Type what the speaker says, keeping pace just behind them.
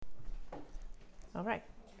All right.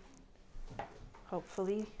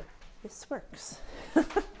 Hopefully this works.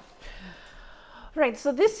 Right,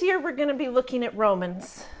 so this year we're going to be looking at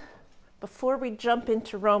Romans. Before we jump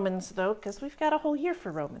into Romans, though, because we've got a whole year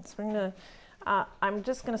for Romans, I'm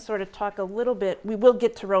just going to sort of talk a little bit. We will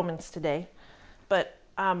get to Romans today, but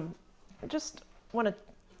I just want to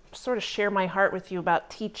sort of share my heart with you about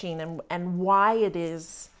teaching and why it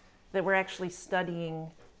is that we're actually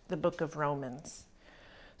studying the book of Romans.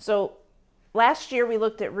 So last year we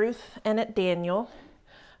looked at Ruth and at Daniel.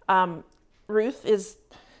 Ruth is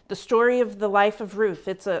the story of the life of Ruth.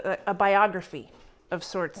 It's a biography of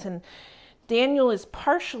sorts. And Daniel is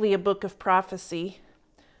partially a book of prophecy,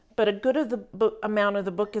 but a good of the amount of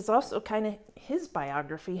the book is also kind of his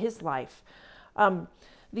biography, his life.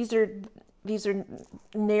 These are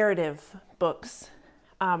narrative books.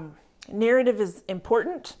 Narrative is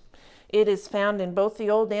important. It is found in both the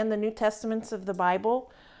Old and the New Testaments of the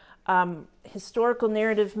Bible. Historical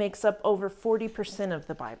narrative makes up over 40% of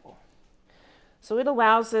the Bible. So it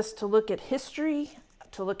allows us to look at history,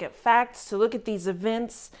 to look at facts, to look at these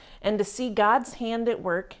events, and to see God's hand at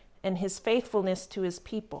work and his faithfulness to his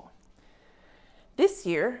people. This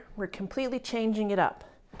year, we're completely changing it up.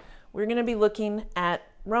 We're going to be looking at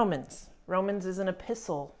Romans. Romans is an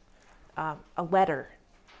epistle, a letter,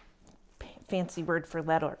 fancy word for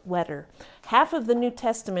letter. Half of the New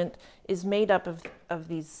Testament is made up of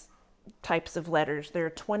these types of letters. There are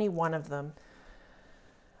 21 of them.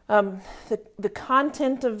 The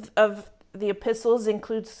content of the epistles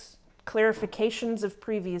includes clarifications of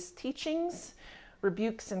previous teachings,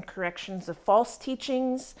 rebukes and corrections of false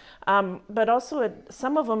teachings, but also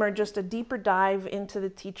some of them are just a deeper dive into the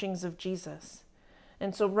teachings of Jesus.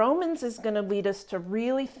 And so Romans is going to lead us to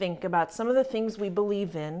really think about some of the things we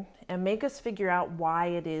believe in and make us figure out why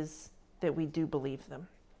it is that we do believe them.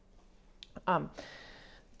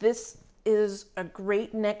 This is a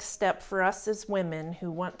great next step for us as women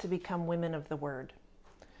who want to become women of the Word.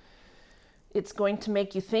 It's going to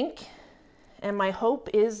make you think, and my hope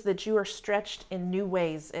is that you are stretched in new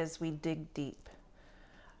ways as we dig deep.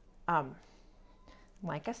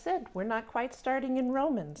 Like I said, we're not quite starting in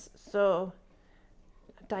Romans. So,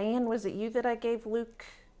 Diane, was it you that I gave Luke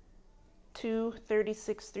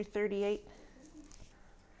 2:36 through 38?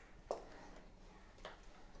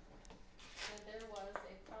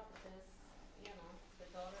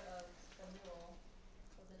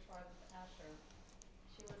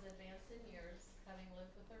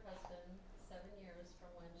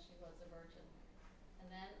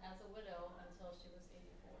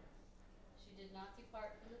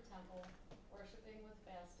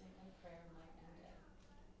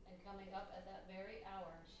 Coming up at that very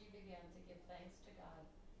hour, she began to give thanks to God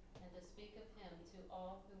and to speak of him to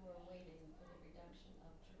all who were waiting for the redemption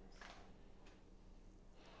of Jerusalem.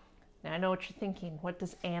 Now I know what you're thinking. What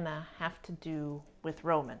does Anna have to do with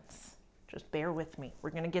Romans? Just bear with me. We're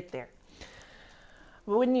going to get there.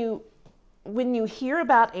 When you hear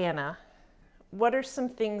about Anna, what are some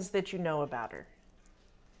things that you know about her?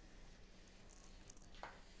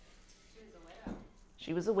 She was a widow.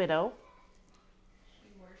 She was a widow.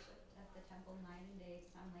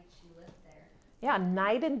 Yeah,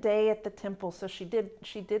 night and day at the temple. So she did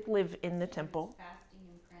live in the temple.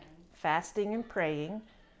 Fasting and praying.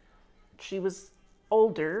 She was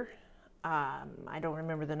older. I don't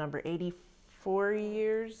remember the number, 84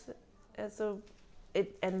 years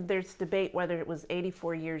and there's debate whether it was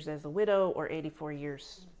 84 years as a widow or 84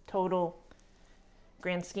 years total.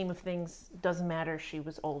 Grand scheme of things, doesn't matter, she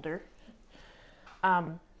was older.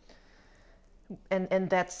 And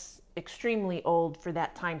that's extremely old for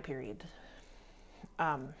that time period.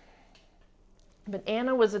 But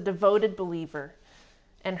Anna was a devoted believer,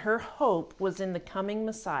 and her hope was in the coming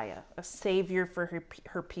Messiah, a savior for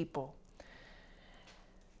her people.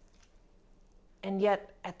 And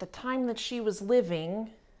yet, at the time that she was living,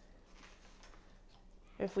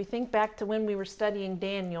 if we think back to when we were studying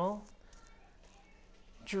Daniel,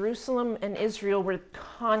 Jerusalem and Israel were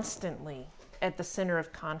constantly at the center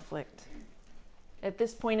of conflict. At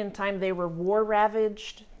this point in time, they were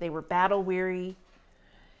war-ravaged, they were battle-weary.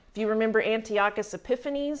 If you remember Antiochus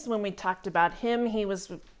Epiphanes, when we talked about him, he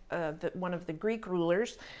was one of the Greek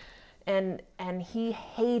rulers, and he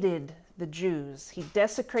hated the Jews. He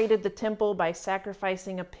desecrated the temple by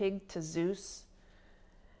sacrificing a pig to Zeus.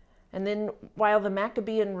 And then while the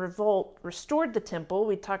Maccabean revolt restored the temple,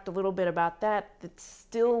 we talked a little bit about that, it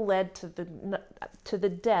still led to the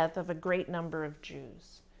death of a great number of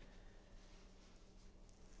Jews.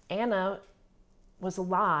 Anna was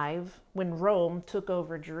alive when Rome took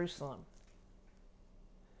over Jerusalem.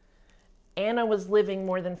 Anna was living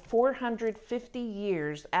more than 450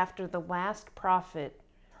 years after the last prophet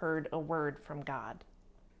heard a word from God.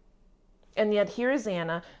 And yet here is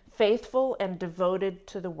Anna, faithful and devoted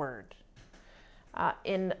to the word.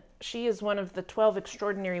 She is one of the 12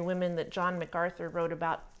 extraordinary women that John MacArthur wrote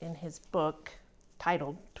about in his book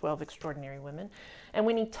titled 12 Extraordinary Women. And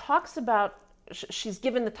when he talks about, she's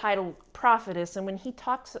given the title prophetess, and when he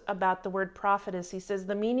talks about the word prophetess, he says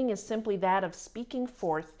the meaning is simply that of speaking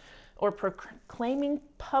forth or proclaiming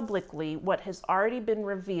publicly what has already been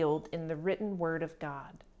revealed in the written word of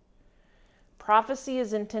God. Prophecy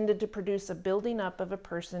is intended to produce a building up of a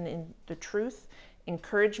person in the truth,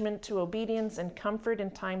 encouragement to obedience, and comfort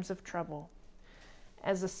in times of trouble.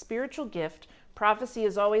 As a spiritual gift, prophecy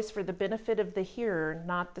is always for the benefit of the hearer,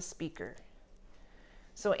 not the speaker.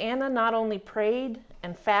 So Anna not only prayed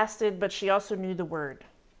and fasted, but she also knew the word,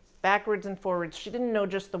 backwards and forwards. She didn't know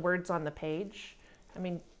just the words on the page. I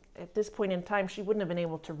mean, at this point in time, she wouldn't have been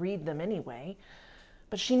able to read them anyway,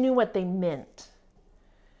 but she knew what they meant.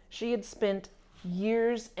 She had spent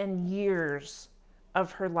years and years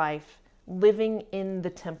of her life living in the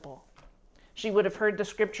temple. She would have heard the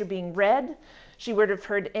scripture being read. She would have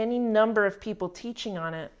heard any number of people teaching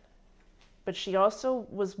on it. But she also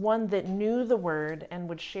was one that knew the word and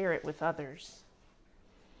would share it with others.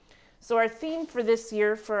 So our theme for this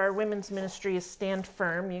year for our women's ministry is Stand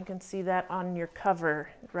Firm. You can see that on your cover,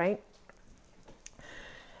 right?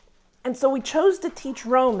 And so we chose to teach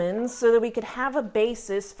Romans so that we could have a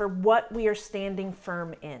basis for what we are standing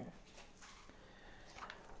firm in.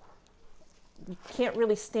 You can't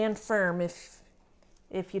really stand firm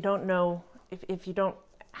if you don't know, if you don't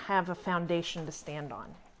have a foundation to stand on.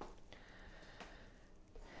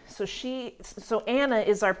 So Anna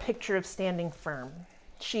is our picture of standing firm.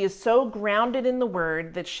 She is so grounded in the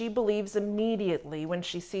word that she believes immediately when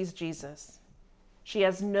she sees Jesus. She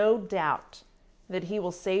has no doubt that he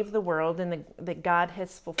will save the world and that God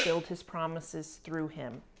has fulfilled his promises through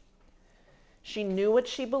him. She knew what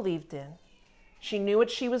she believed in. She knew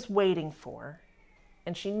what she was waiting for.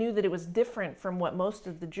 And she knew that it was different from what most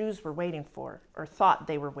of the Jews were waiting for or thought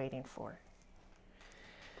they were waiting for.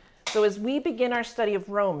 So as we begin our study of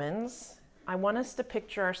Romans, I want us to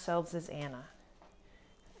picture ourselves as Anna,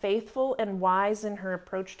 faithful and wise in her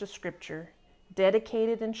approach to Scripture,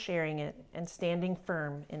 dedicated in sharing it, and standing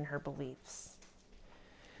firm in her beliefs.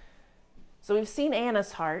 So we've seen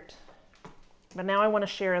Anna's heart, but now I want to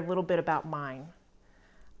share a little bit about mine.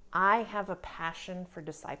 I have a passion for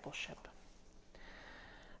discipleship.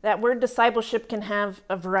 That word discipleship can have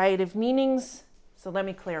a variety of meanings, so let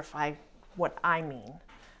me clarify what I mean.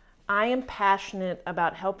 I am passionate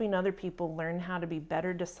about helping other people learn how to be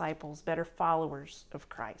better disciples, better followers of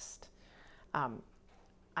Christ. I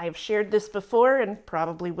have shared this before and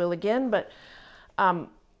probably will again, but I'm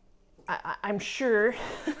sure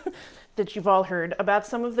that you've all heard about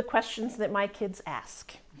some of the questions that my kids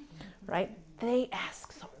ask, right? They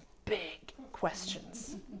ask some big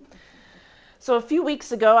questions. So a few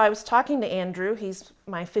weeks ago, I was talking to Andrew, he's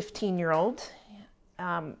my 15-year-old,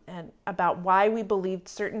 and about why we believed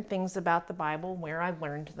certain things about the Bible, where I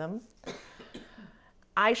learned them.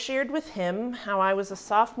 I shared with him how I was a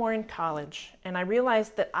sophomore in college, and I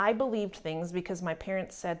realized that I believed things because my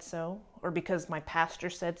parents said so, or because my pastor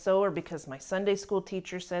said so, or because my Sunday school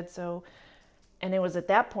teacher said so. And it was at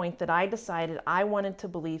that point that I decided I wanted to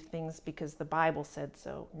believe things because the Bible said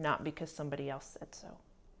so, not because somebody else said so.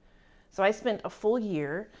 So I spent a full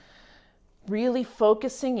year really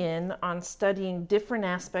focusing in on studying different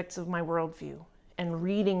aspects of my worldview and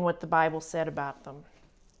reading what the Bible said about them.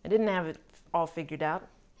 I didn't have it all figured out.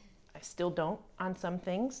 I still don't on some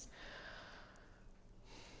things.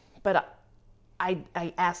 But I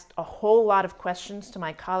asked a whole lot of questions to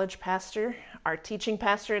my college pastor. Our teaching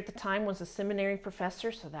pastor at the time was a seminary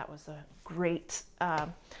professor, so that was a great,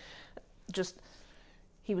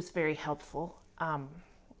 he was very helpful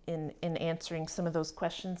in answering some of those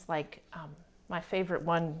questions. Like my favorite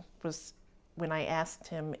one was when I asked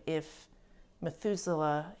him if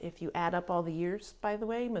Methuselah, if you add up all the years, by the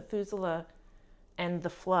way, Methuselah and the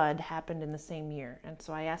flood happened in the same year. And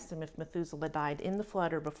so I asked him if Methuselah died in the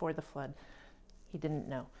flood or before the flood. He didn't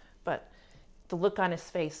know. But the look on his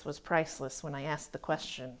face was priceless when I asked the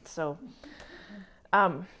question. So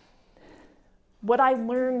what I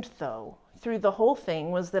learned, though, through the whole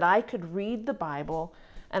thing was that I could read the Bible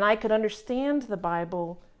and I could understand the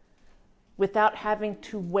Bible without having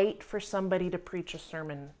to wait for somebody to preach a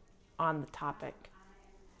sermon on the topic.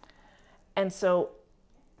 And so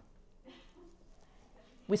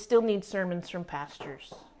we still need sermons from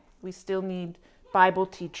pastors. We still need Bible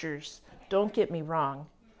teachers. Don't get me wrong,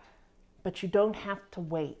 but you don't have to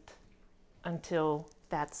wait. until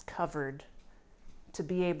that's covered to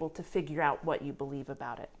be able to figure out what you believe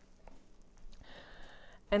about it.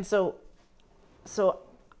 And so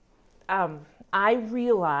I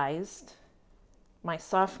realized my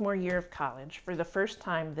sophomore year of college for the first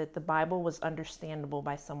time that the Bible was understandable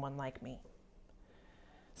by someone like me.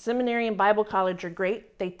 Seminary and Bible college are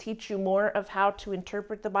great. They teach you more of how to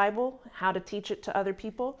interpret the Bible, how to teach it to other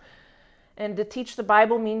people. And to teach the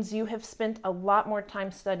Bible means you have spent a lot more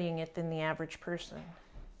time studying it than the average person.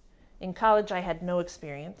 In college, I had no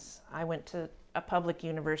experience. I went to a public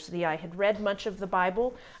university. I had read much of the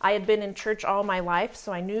Bible. I had been in church all my life,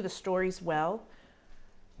 so I knew the stories well.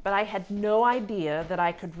 But I had no idea that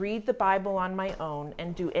I could read the Bible on my own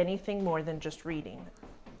and do anything more than just reading.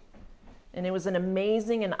 And it was an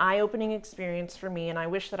amazing and eye-opening experience for me, and I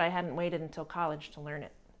wish that I hadn't waited until college to learn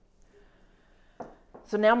it.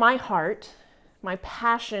 So now my heart, my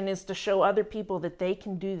passion is to show other people that they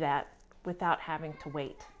can do that without having to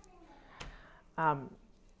wait. And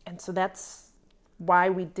so that's why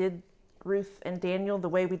we did Ruth and Daniel the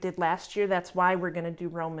way we did last year. That's why we're going to do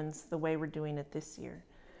Romans the way we're doing it this year.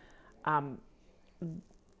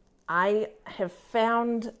 I have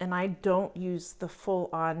found, and I don't use the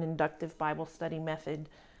full-on inductive Bible study method,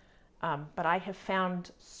 but I have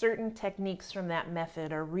found certain techniques from that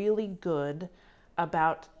method are really good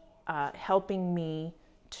about helping me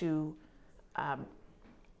to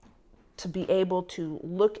be able to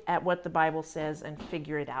look at what the Bible says and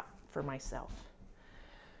figure it out for myself.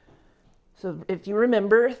 So if you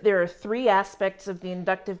remember, there are 3 aspects of the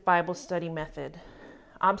inductive Bible study method.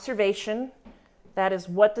 Observation, that is,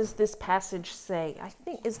 what does this passage say? I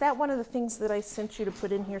think, is that one of the things that I sent you to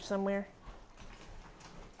put in here somewhere?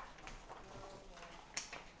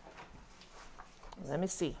 Let me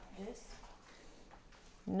see.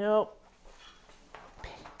 Nope.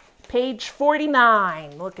 Page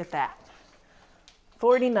 49, look at that.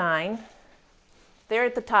 49, there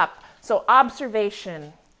at the top. So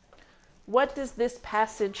observation, what does this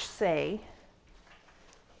passage say?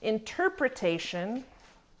 Interpretation,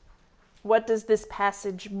 what does this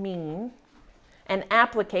passage mean? And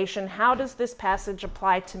application, how does this passage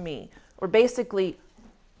apply to me? Or basically,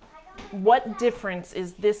 what difference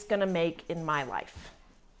is this going to make in my life?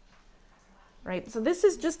 Right? So this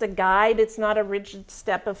is just a guide. It's not a rigid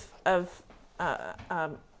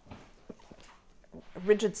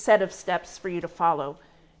rigid set of steps for you to follow.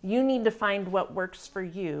 You need to find what works for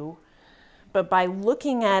you. But by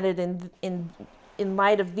looking at it in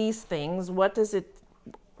light of these things, what's the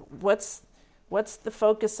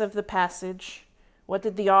focus of the passage? What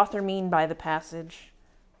did the author mean by the passage?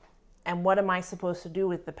 And what am I supposed to do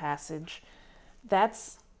with the passage?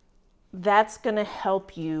 That's going to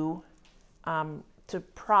help you to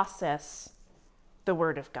process the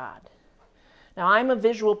Word of God. Now, I'm a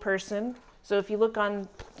visual person, so if you look on,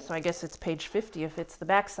 so I guess it's page 50 if it's the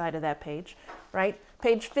back side of that page, right?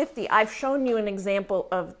 Page 50, I've shown you an example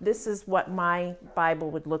of this is what my Bible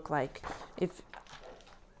would look like.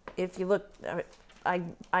 If you look,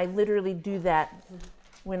 I literally do that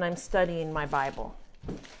when I'm studying my Bible,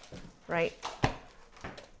 right?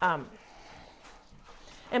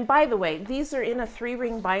 And by the way, these are in a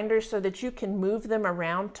 3-ring binder so that you can move them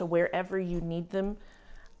around to wherever you need them.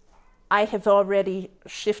 I have already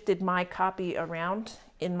shifted my copy around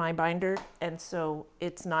in my binder, and so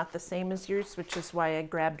it's not the same as yours, which is why I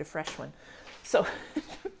grabbed a fresh one. So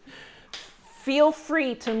feel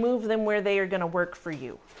free to move them where they are going to work for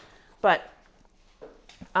you. But,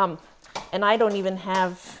 and I don't even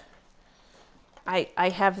have, I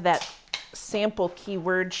have that sample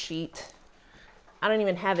keyword sheet. I don't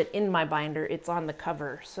even have it in my binder. It's on the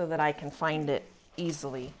cover so that I can find it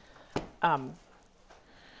easily.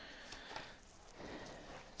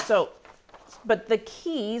 But the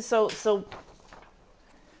key, so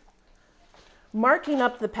marking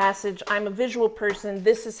up the passage, I'm a visual person,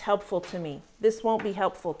 this is helpful to me. This won't be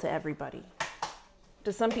helpful to everybody.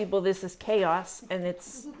 To some people, this is chaos, and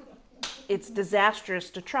it's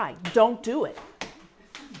disastrous to try. Don't do it.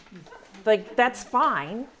 Like, that's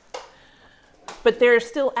fine. But there are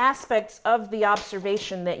still aspects of the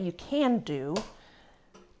observation that you can do.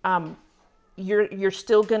 You're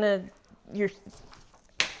still gonna,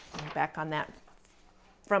 back on that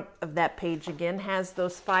front of that page again, has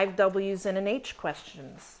those 5 W's and an H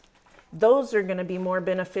questions. Those are gonna be more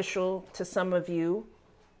beneficial to some of you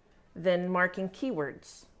than marking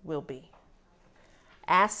keywords will be.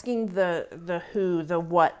 Asking the who, the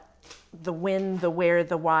what, the when, the where,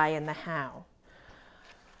 the why, and the how.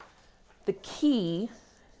 The key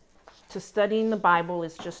to studying the Bible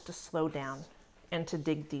is just to slow down and to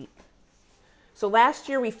dig deep. So last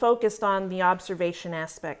year we focused on the observation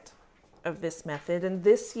aspect. of this method. And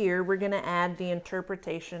this year, we're going to add the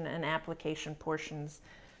interpretation and application portions,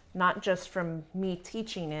 not just from me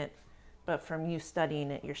teaching it, but from you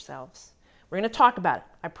studying it yourselves. We're going to talk about it,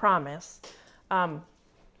 I promise.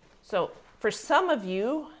 So for some of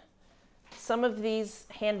you, some of these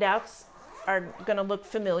handouts are going to look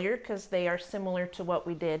familiar because they are similar to what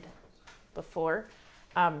we did before.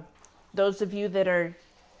 Those of you that are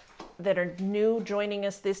new joining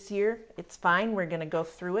us this year, it's fine. We're going to go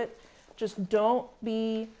through it. Just don't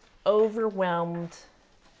be overwhelmed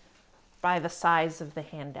by the size of the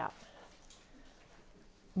handout.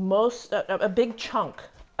 A big chunk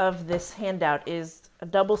of this handout is a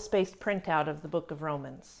double-spaced printout of the book of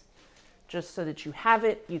Romans, just so that you have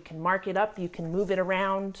it, you can mark it up, you can move it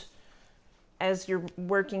around as you're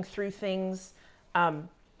working through things.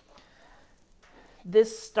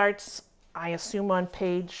 This starts, I assume, on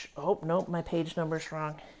page, oh, nope, my page number's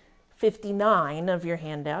wrong, 59 of your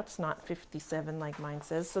handouts, not 57 like mine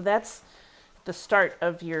says. So that's the start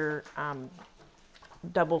of your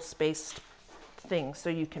double-spaced thing. So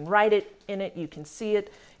you can write it in it, you can see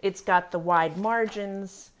it. It's got the wide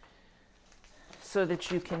margins so that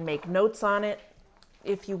you can make notes on it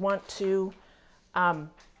if you want to.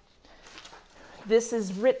 This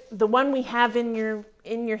is the one we have in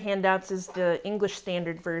your handouts is the English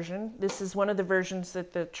Standard Version. This is one of the versions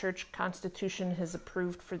that the Church Constitution has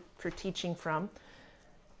approved for teaching from.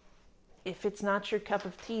 If it's not your cup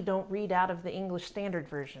of tea, don't read out of the English Standard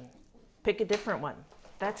Version. Pick a different one.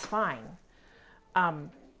 That's fine.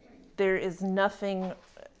 There is nothing.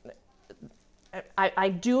 I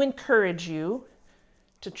do encourage you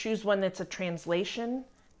to choose one that's a translation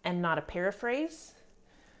and not a paraphrase,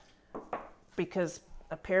 because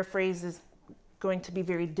a paraphrase is going to be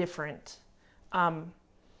very different.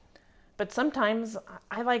 But sometimes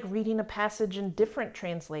I like reading a passage in different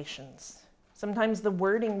translations. Sometimes the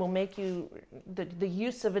wording will make you, the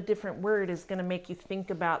use of a different word is going to make you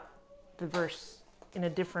think about the verse in a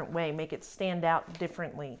different way, make it stand out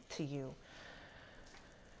differently to you.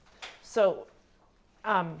 So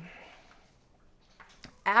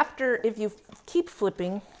if you keep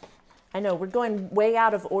flipping, I know we're going way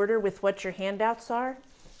out of order with what your handouts are,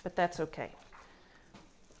 but that's okay.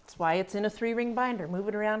 That's why it's in a 3-ring binder. Move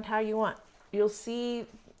it around how you want. You'll see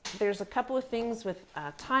there's a couple of things with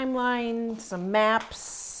a timeline, some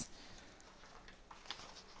maps,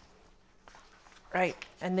 right?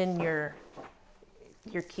 And then your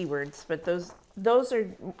keywords, but those are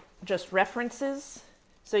just references,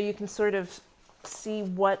 so you can sort of see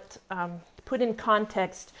what, put in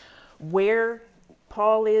context where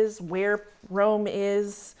Paul is, where Rome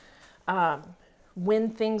is, when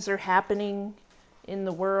things are happening in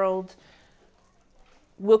the world.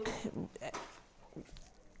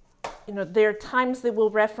 There are times that we'll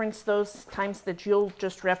reference those, times that you'll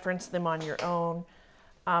just reference them on your own.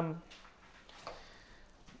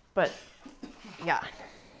 But yeah.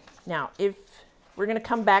 Now, if we're going to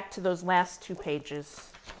come back to those last 2 pages,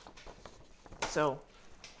 so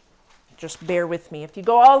just bear with me. If you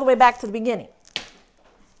go all the way back to the beginning,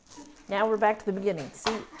 now we're back to the beginning.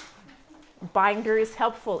 See, binder is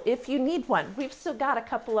helpful if you need one. We've still got a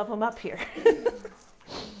couple of them up here.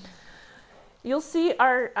 You'll see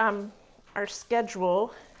our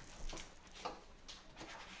schedule,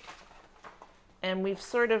 and we've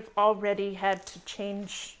sort of already had to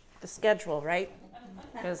change the schedule, right?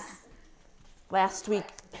 Because last week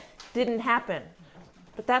didn't happen,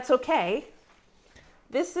 but that's okay.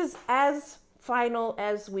 This is as final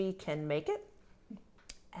as we can make it.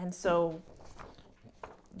 And so,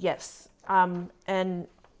 yes, and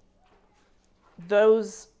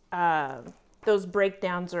those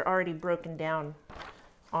breakdowns are already broken down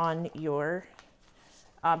on your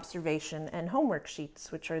observation and homework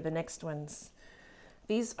sheets, which are the next ones.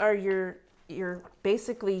 These are your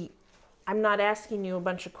basically, I'm not asking you a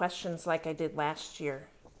bunch of questions like I did last year.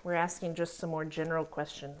 We're asking just some more general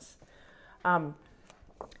questions.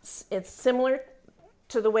 It's similar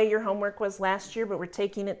to the way your homework was last year, but we're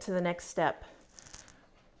taking it to the next step.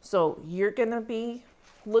 So you're going to be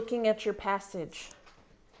looking at your passage.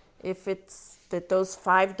 If it's that those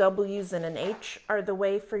 5 W's and an H are the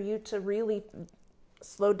way for you to really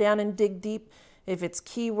slow down and dig deep. If it's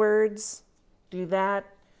keywords, do that.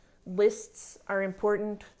 Lists are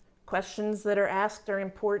important. Questions that are asked are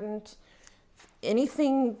important.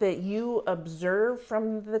 Anything that you observe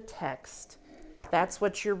from the text, that's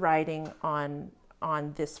what you're writing on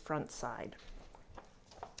this front side.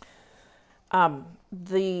 And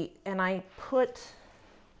I put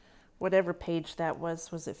whatever page that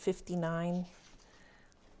was it 59,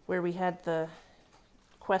 where we had the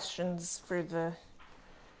questions for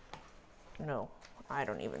no, I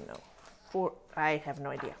don't even know. I have no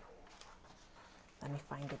idea. Let me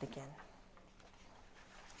find it again.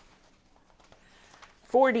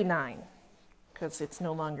 49, because it's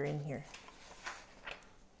no longer in here.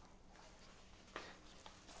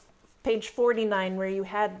 Page 49, where you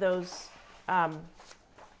had those, I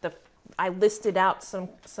listed out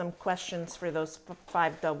some questions for those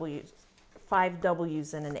five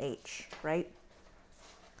W's and an H, right?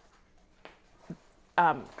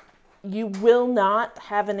 You will not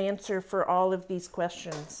have an answer for all of these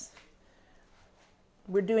questions.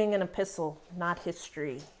 We're doing an epistle, not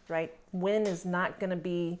history, right? When is not going to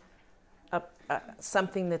be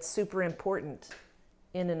something that's super important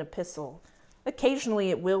in an epistle. Occasionally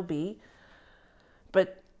it will be,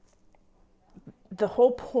 but the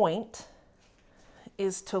whole point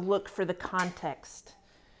is to look for the context.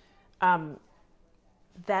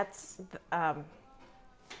 That's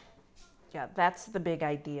the big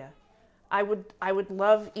idea. I would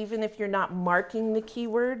love, even if you're not marking the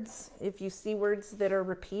keywords, if you see words that are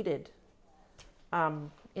repeated.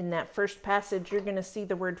 In that first passage, you're going to see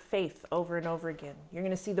the word faith over and over again. You're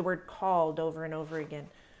going to see the word called over and over again.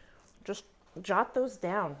 Just jot those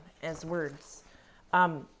down as words.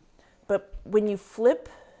 But when you flip,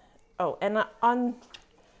 and on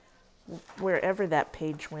wherever that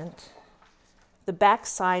page went, the back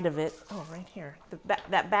side of it, right here.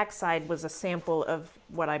 That back side was a sample of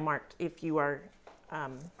what I marked. If you want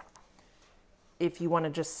to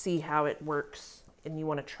just see how it works and you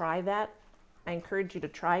want to try that, I encourage you to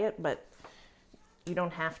try it, but you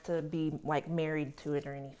don't have to be like married to it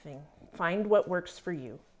or anything. Find what works for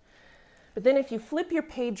you. But then if you flip your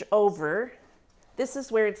page over, this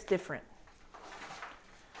is where it's different.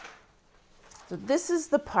 So this is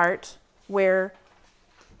the part where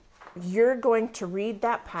you're going to read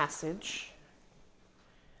that passage.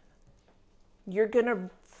 You're going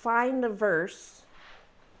to find a verse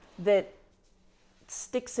that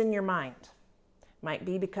sticks in your mind. Might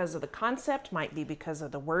be because of the concept, might be because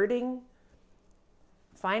of the wording.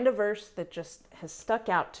 Find a verse that just has stuck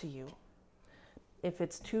out to you. If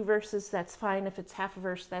it's 2 verses, that's fine. If it's half a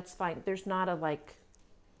verse, that's fine. There's not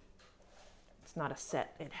it's not a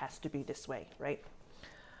set. It has to be this way, right?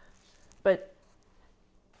 But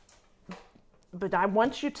I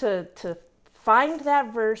want you to find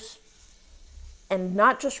that verse and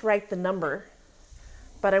not just write the number,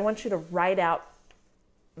 but I want you to write out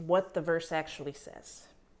what the verse actually says.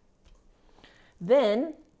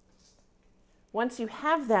 Then, once you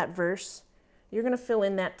have that verse, you're going to fill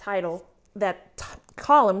in that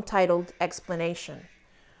column titled explanation,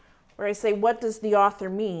 where I say, what does the author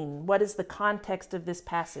mean? What is the context of this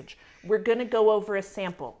passage? We're going to go over a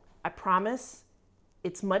sample. I promise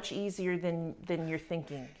it's much easier than you're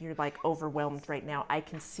thinking. You're like overwhelmed right now. I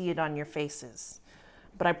can see it on your faces.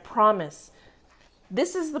 But I promise,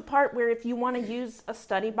 this is the part where if you want to use a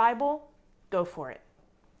study Bible, go for it.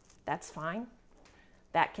 That's fine.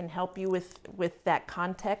 That can help you with that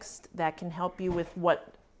context. That can help you with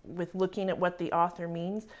looking at what the author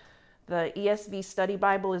means. The ESV Study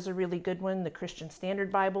Bible is a really good one. The Christian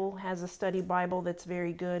Standard Bible has a study Bible that's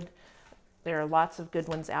very good. There are lots of good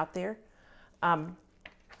ones out there. But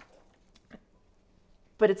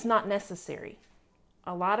it's not necessary.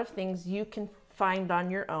 A lot of things you can find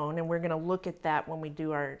on your own, and we're going to look at that when we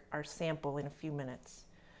do our sample in a few minutes.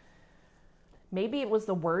 Maybe it was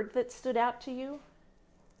the word that stood out to you.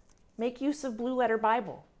 Make use of Blue Letter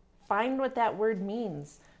Bible. Find what that word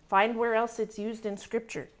means. Find where else it's used in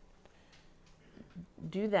Scripture.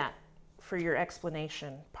 Do that for your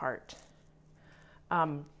explanation part.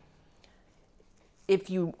 If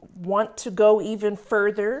you want to go even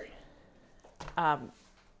further,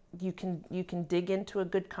 you can dig into a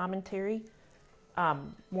good commentary.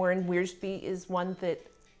 Warren Wiersbe is one that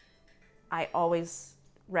I always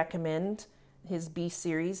recommend. His B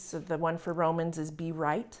series, so the one for Romans is Be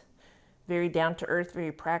Right. Very down to earth,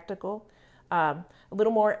 very practical. A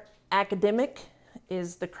little more academic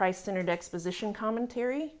is the Christ-Centered Exposition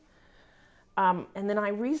Commentary. And then I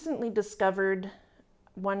recently discovered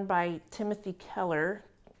one by Timothy Keller.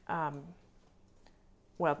 The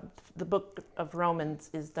book of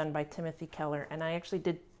Romans is done by Timothy Keller, and I actually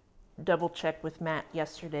did double check with Matt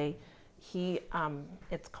yesterday.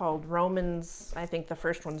 It's called Romans, I think the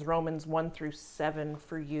first one's Romans 1-7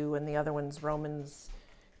 for you, and the other one's Romans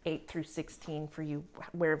 8-16 for you,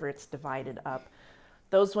 wherever it's divided up.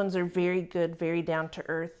 Those ones are very good, very down to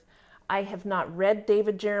earth. I have not read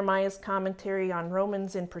David Jeremiah's commentary on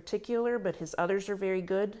Romans in particular, but his others are very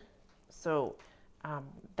good. So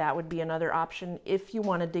that would be another option if you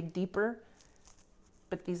want to dig deeper,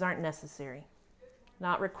 but these aren't necessary.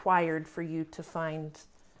 Not required for you to find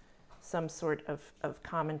some sort of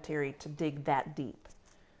commentary to dig that deep.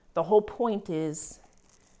 The whole point is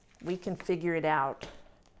we can figure it out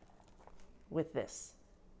with this,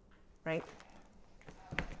 right?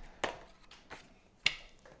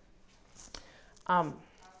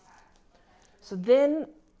 So then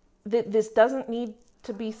this doesn't need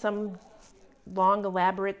to be some long,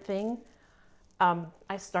 elaborate thing.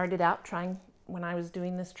 I started out when I was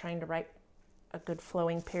doing this, trying to write a good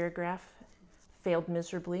flowing paragraph, failed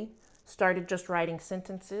miserably. Started just writing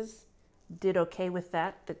sentences, did okay with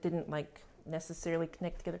that didn't necessarily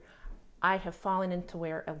connect together. I have fallen into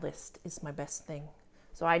where a list is my best thing.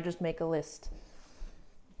 So I just make a list.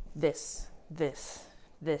 This,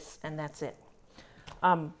 and that's it.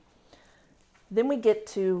 Then we get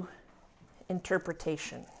to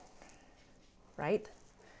interpretation, right?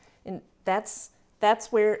 And that's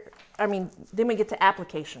where, then we get to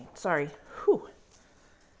application. Sorry.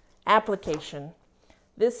 Application.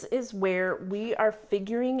 This is where we are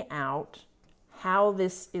figuring out how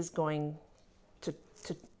this is going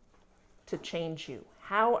to change you.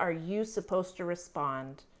 How are you supposed to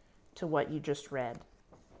respond to what you just read?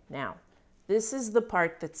 Now, this is the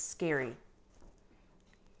part that's scary.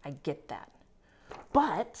 I get that.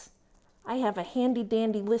 But I have a handy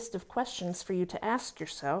dandy list of questions for you to ask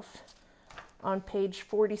yourself on page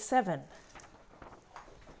 47.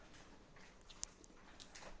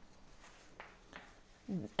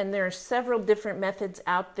 And there are several different methods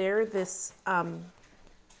out there. This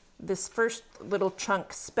first little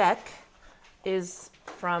chunk spec is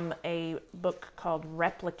from a book called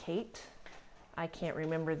Replicate. I can't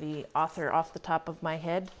remember the author off the top of my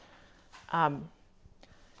head. And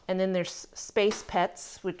then there's Space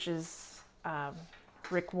Pets, which is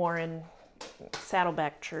Rick Warren,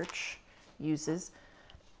 Saddleback Church uses.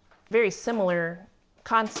 Very similar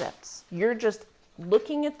concepts. You're just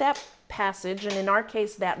looking at that passage, and in our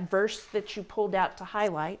case, that verse that you pulled out to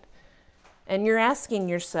highlight, and you're asking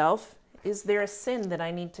yourself, is there a sin that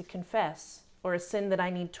I need to confess or a sin that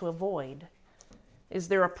I need to avoid? Is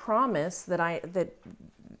there a promise that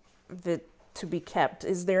to be kept?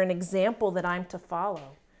 Is there an example that I'm to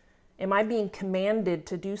follow? Am I being commanded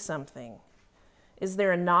to do something? Is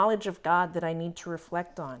there a knowledge of God that I need to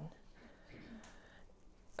reflect on?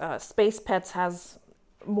 Space Pets has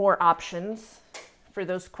more options for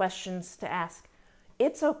those questions to ask.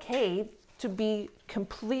 It's okay to be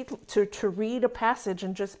to read a passage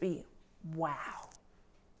and just be, wow.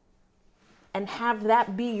 And have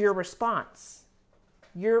that be your response.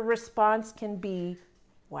 Your response can be,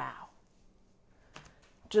 wow.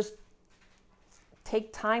 Just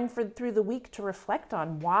take time through the week to reflect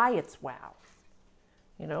on why it's wow.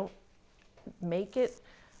 Make it,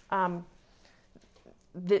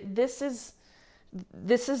 this is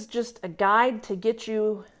just a guide to get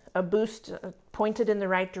you a boost pointed in the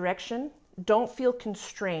right direction. Don't feel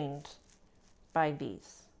constrained by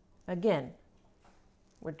these. Again,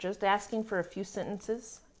 we're just asking for a few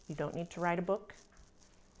sentences. You don't need to write a book.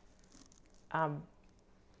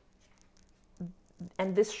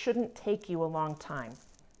 And this shouldn't take you a long time.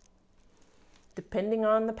 Depending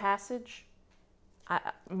on the passage,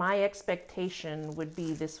 my expectation would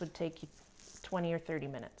be this would take you 20 or 30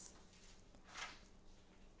 minutes.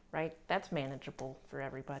 Right? That's manageable for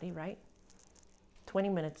everybody, right? 20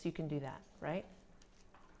 minutes, you can do that, right?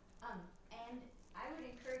 And I would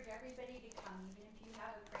encourage everybody to come, even if you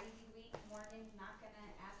have a crazy week. Morgan's not going to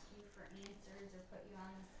ask you for answers or put you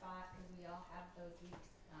on the spot, because we all have those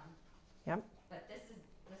weeks. Yep. But this is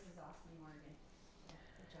awesome, Morgan.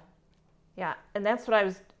 Good job. Yeah, and that's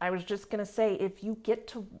what I was just going to say. If you get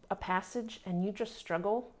to a passage and you just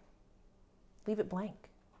struggle, leave it blank.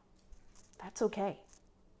 That's okay.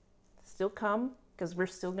 Still come, because we're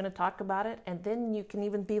still going to talk about it. And then you can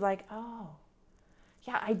even be like, oh,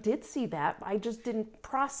 yeah, I did see that. I just didn't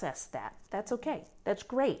process that. That's okay. That's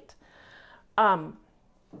great. But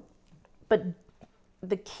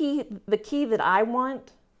the key that I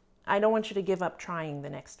don't want you to give up trying the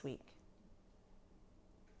next week.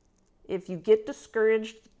 If you get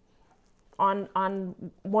discouraged on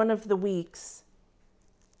one of the weeks,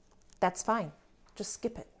 that's fine. Just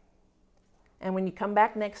skip it. And when you come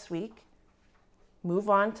back next week,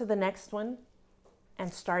 move on to the next one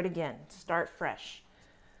and start again. Start fresh.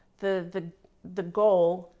 The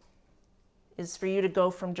goal is for you to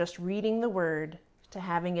go from just reading the word to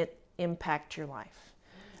having it impact your life.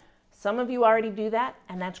 Some of you already do that,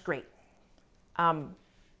 and that's great. But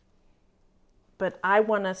I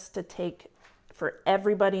want us to for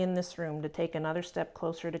everybody in this room to take another step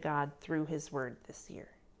closer to God through His Word this year.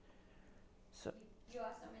 So You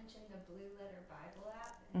also mentioned the Blue Letter Bible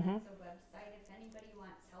app, and that's a website. If anybody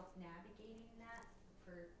wants help navigating that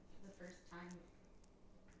for the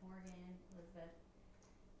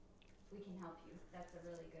we can help you. That's a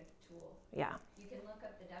really good tool. Yeah. You can look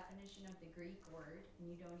up the definition of the Greek word, and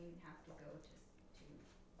you don't even have to go to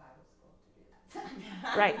Bible school to do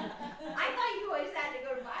that. Right. I thought you always had to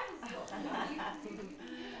go to Bible school.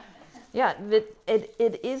 Yeah,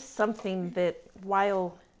 it is something that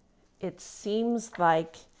while it seems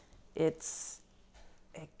like it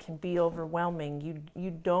can be overwhelming,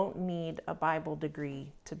 you don't need a Bible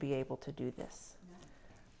degree to be able to do this.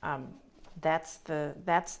 That's the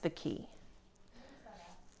key.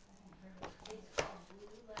 It's called Blue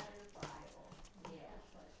Letter Bible.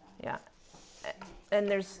 Yeah.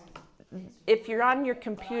 And if you're on your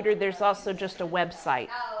computer, there's also just a website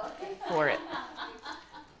for it.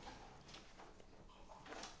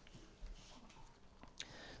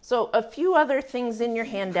 So a few other things in your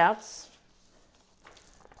handouts.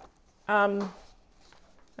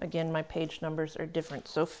 Again, my page numbers are different.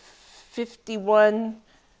 So 51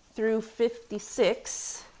 through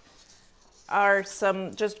 56 are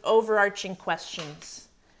some just overarching questions.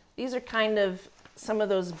 These are kind of some of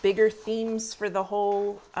those bigger themes for the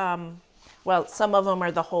whole, well, some of them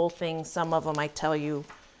are the whole thing. Some of them I tell you,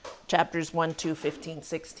 chapters 1, 2, 15,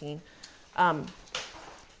 16.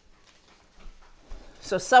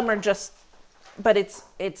 So some are just, but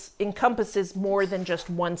it's encompasses more than just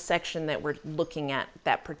one section that we're looking at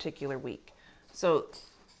that particular week. So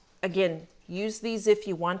again, use these if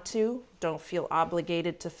you want to. Don't feel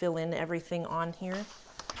obligated to fill in everything on here.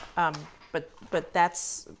 But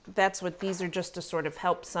that's what these are, just to sort of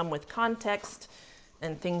help some with context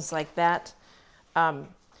and things like that. And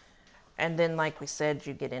then, like we said,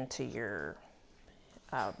 you get into your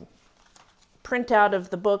printout of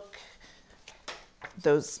the book,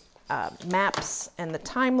 those maps and the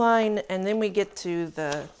timeline, and then we get to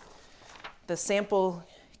the sample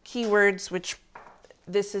keywords, which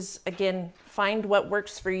this is, again, find what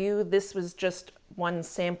works for you. This was just one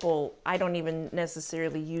sample. I don't even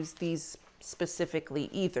necessarily use these specifically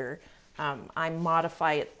either. I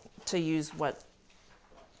modify it to use what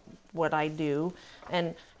I do,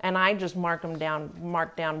 and I just mark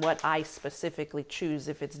down what I specifically choose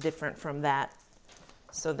if it's different from that,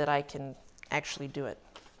 so that I can actually do it.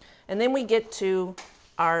 And then we get to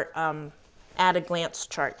our at a glance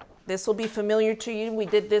chart. This will be familiar to you. We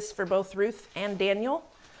did this for both Ruth and Daniel.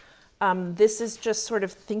 This is just sort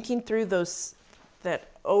of thinking through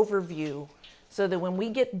that overview, so that when we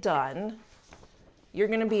get done, you're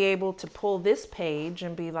going to be able to pull this page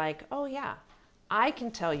and be like, oh yeah, I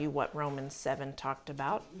can tell you what Romans 7 talked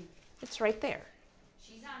about. It's right there.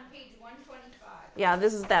 She's on page 125. Yeah,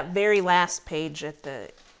 this is that very last page at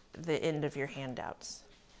the end of your handouts.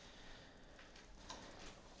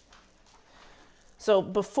 So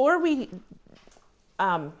before we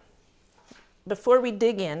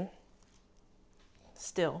dig in,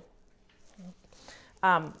 still,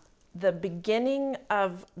 the beginning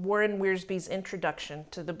of Warren Wiersbe's introduction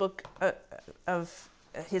to the book of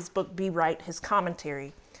his book Be Right, his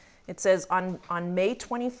commentary, it says, on May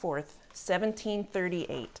 24th,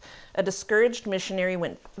 1738, a discouraged missionary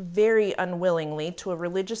went very unwillingly to a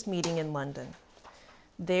religious meeting in London.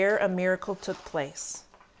 There a miracle took place.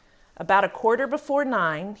 About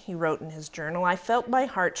 9:15, he wrote in his journal, I felt my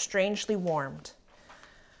heart strangely warmed.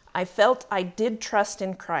 I felt I did trust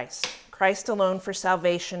in Christ alone for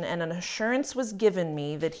salvation, and an assurance was given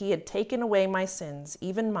me that he had taken away my sins,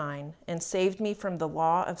 even mine, and saved me from the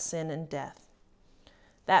law of sin and death.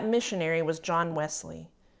 That missionary was John Wesley.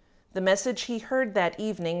 The message he heard that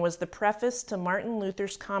evening was the preface to Martin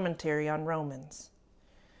Luther's commentary on Romans.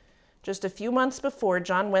 Just a few months before,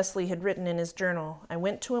 John Wesley had written in his journal, I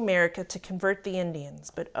went to America to convert the Indians,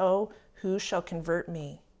 but oh, who shall convert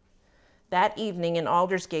me? That evening in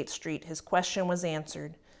Aldersgate Street, his question was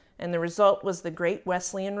answered, and the result was the great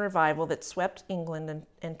Wesleyan revival that swept England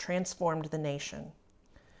and transformed the nation.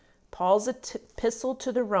 Paul's epistle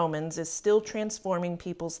to the Romans is still transforming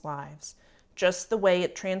people's lives, just the way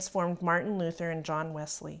it transformed Martin Luther and John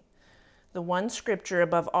Wesley. The one scripture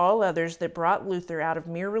above all others that brought Luther out of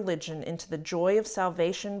mere religion into the joy of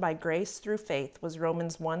salvation by grace through faith was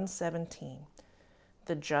Romans 1:17.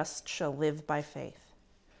 The just shall live by faith.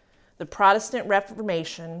 The Protestant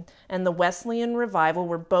Reformation and the Wesleyan revival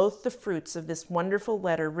were both the fruits of this wonderful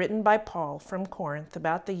letter written by Paul from Corinth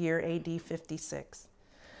about the year AD 56.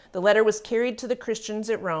 The letter was carried to the Christians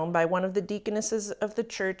at Rome by one of the deaconesses of the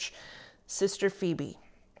church, Sister Phoebe.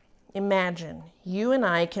 Imagine, you and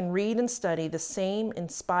I can read and study the same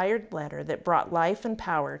inspired letter that brought life and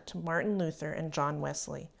power to Martin Luther and John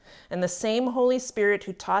Wesley, and the same Holy Spirit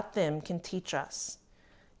who taught them can teach us.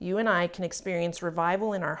 You and I can experience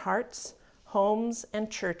revival in our hearts, homes,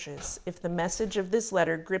 and churches if the message of this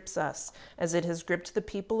letter grips us as it has gripped the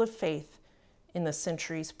people of faith in the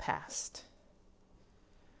centuries past.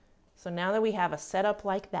 So now that we have a setup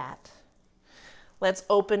like that, let's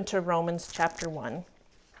open to Romans chapter 1.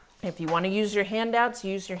 If you want to use your handouts,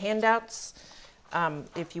 use your handouts.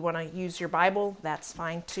 If you want to use your Bible, that's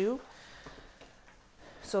fine too.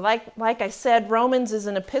 So like I said, Romans is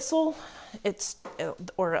an epistle,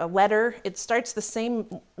 or a letter. It starts the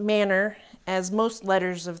same manner as most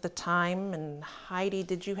letters of the time. And Heidi,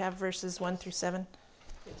 did you have verses 1 through 7?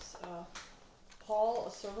 Yes. Paul,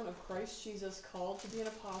 a servant of Christ Jesus, called to be an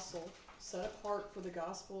apostle, set apart for the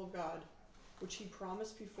gospel of God, which he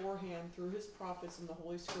promised beforehand through his prophets in the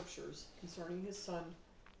Holy Scriptures, concerning his Son,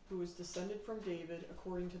 who was descended from David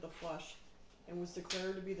according to the flesh, and was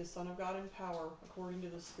declared to be the Son of God in power, according to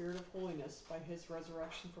the Spirit of holiness, by his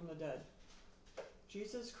resurrection from the dead.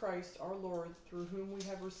 Jesus Christ, our Lord, through whom we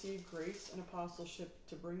have received grace and apostleship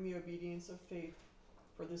to bring the obedience of faith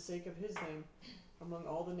for the sake of his name among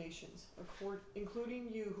all the nations, including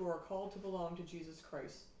you who are called to belong to Jesus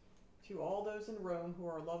Christ. To all those in Rome who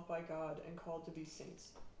are loved by God and called to be saints,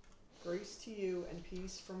 grace to you and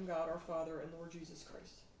peace from God our Father and Lord Jesus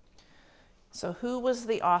Christ. So who was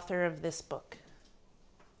the author of this book?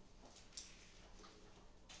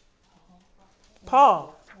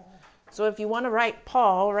 Paul. So if you want to write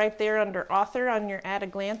Paul right there under author on your at a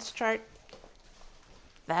glance chart,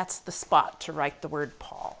 that's the spot to write the word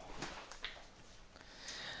Paul.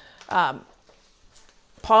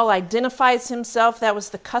 Paul identifies himself. That was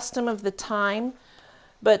the custom of the time.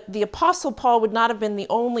 But the Apostle Paul would not have been the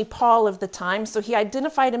only Paul of the time, so he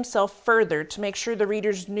identified himself further to make sure the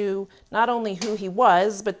readers knew not only who he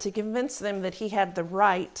was, but to convince them that he had the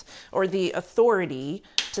right or the authority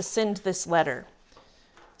to send this letter.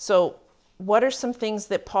 So what are some things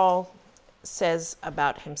that Paul says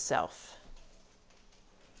about himself?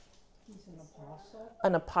 He's an apostle.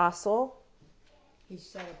 An apostle. He's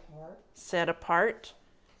set apart. Set apart.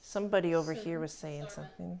 Somebody over here was saying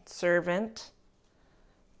something. Servant.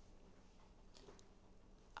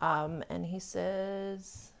 And he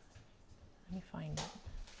says, let me find it.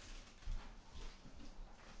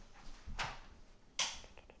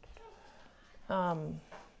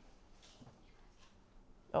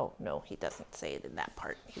 Oh, no, he doesn't say it in that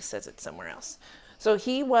part. He says it somewhere else. So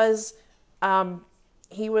he was a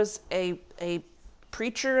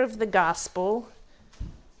preacher of the gospel,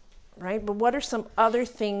 right? But what are some other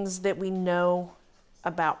things that we know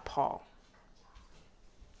about Paul?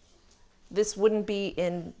 This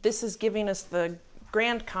is giving us the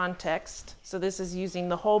grand context. So this is using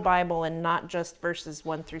the whole Bible and not just verses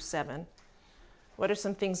 1 through 7. What are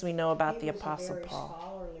some things we know about the Apostle Paul?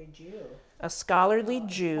 Scholarly Jew. A scholarly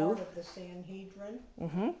Jew. Part of the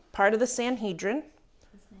Sanhedrin. Part of the Sanhedrin.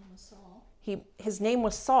 His name was Saul. His name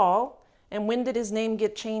was Saul. And when did his name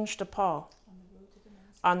get changed to Paul?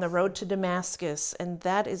 On the road to Damascus. And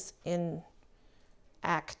that is in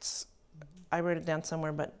Acts. I wrote it down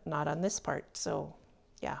somewhere, but not on this part. So,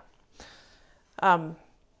 yeah.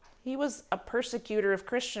 He was a persecutor of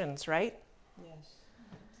Christians, right? Yes.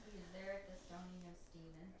 He was there at the stoning of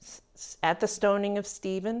Stephen. At the stoning of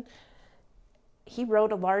Stephen. He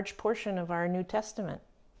wrote a large portion of our New Testament.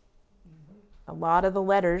 A lot of the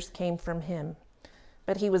letters came from him.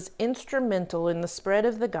 But he was instrumental in the spread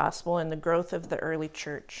of the gospel and the growth of the early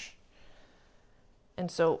church.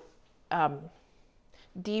 And so,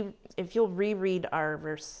 Dee, if you'll reread our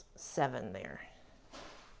verse 7 there.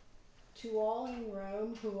 To all in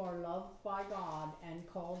Rome who are loved by God and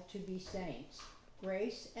called to be saints,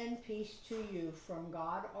 grace and peace to you from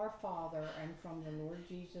God our Father and from the Lord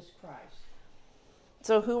Jesus Christ.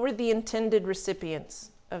 So who were the intended recipients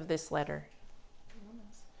of this letter?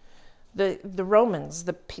 The Romans,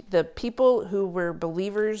 the people who were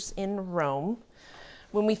believers in Rome.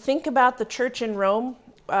 When we think about the church in Rome,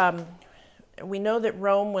 we know that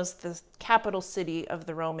Rome was the capital city of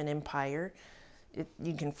the Roman Empire.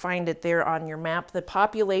 You can find it there on your map. The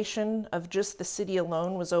population of just the city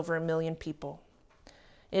alone was over 1 million people.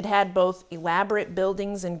 It had both elaborate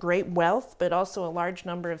buildings and great wealth, but also a large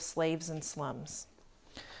number of slaves and slums.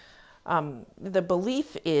 The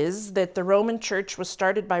belief is that the Roman church was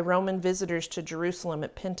started by Roman visitors to Jerusalem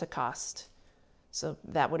at Pentecost. So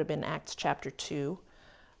that would have been Acts chapter 2.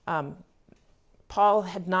 Paul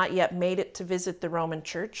had not yet made it to visit the Roman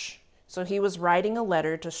church, so he was writing a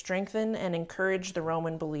letter to strengthen and encourage the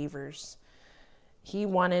Roman believers. He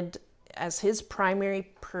wanted as his primary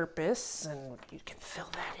purpose, and you can fill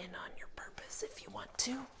that in on your purpose if you want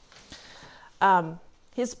to,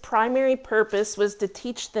 his primary purpose was to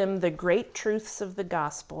teach them the great truths of the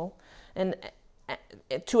gospel and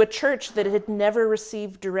to a church that had never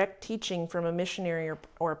received direct teaching from a missionary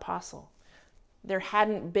or apostle. There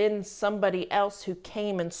hadn't been somebody else who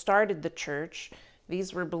came and started the church.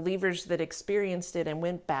 These were believers that experienced it and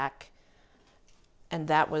went back, and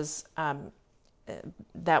that was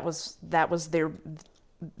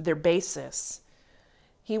their basis.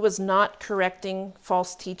 He was not correcting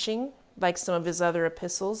false teaching like some of his other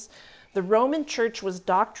epistles. The Roman church was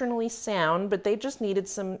doctrinally sound, but they just needed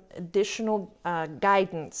some additional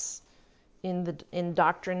guidance in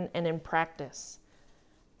doctrine and in practice.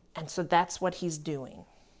 And so that's what he's doing.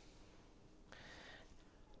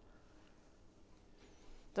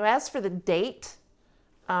 So as for the date,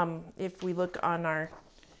 if we look on our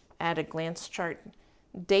at a glance chart,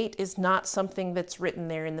 date is not something that's written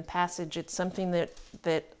there in the passage. It's something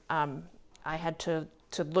that I had to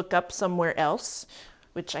look up somewhere else,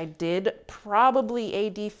 which I did, probably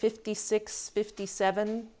AD 56,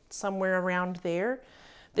 57, somewhere around there.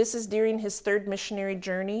 This is during his third missionary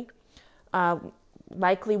journey,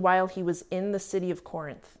 likely while he was in the city of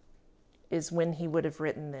Corinth, is when he would have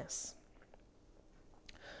written this.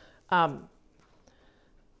 But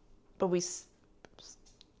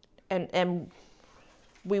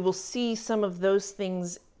we will see some of those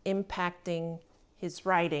things impacting his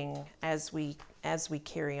writing as we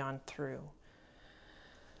carry on through.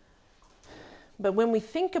 But when we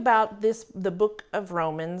think about the book of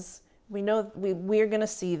Romans, we know we're going to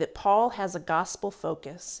see that Paul has a gospel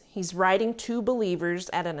focus. He's writing to believers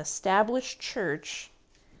at an established church,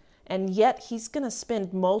 and yet he's going to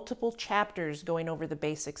spend multiple chapters going over the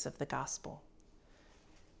basics of the gospel.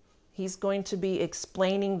 He's going to be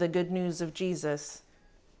explaining the good news of Jesus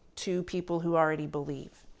to people who already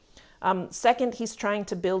believe. Second, he's trying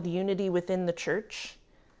to build unity within the church.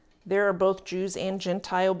 There are both Jews and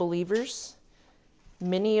Gentile believers.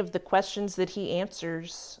 Many of the questions that he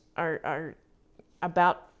answers are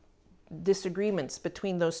about disagreements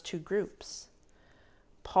between those two groups.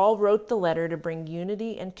 Paul wrote the letter to bring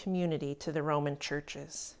unity and community to the Roman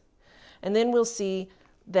churches. And then we'll see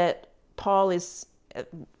that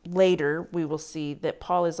later we will see that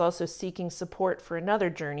Paul is also seeking support for another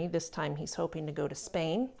journey. This time he's hoping to go to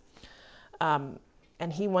Spain. And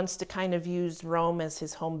he wants to kind of use Rome as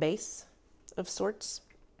his home base of sorts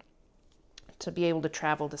to be able to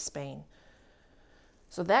travel to Spain.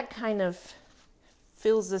 So that kind of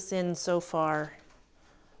fills us in so far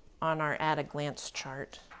on our at a glance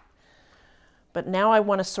chart. But now I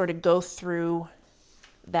want to sort of go through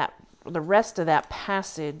the rest of that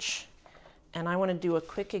passage, and I want to do a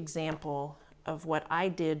quick example of what I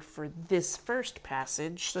did for this first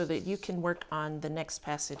passage so that you can work on the next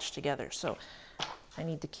passage together. So I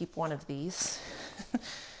need to keep one of these.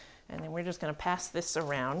 And then we're just going to pass this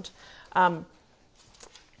around.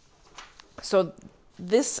 So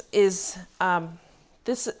this is,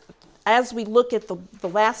 as we look at the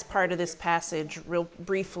last part of this passage real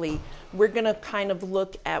briefly, we're going to kind of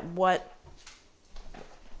look at what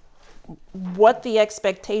the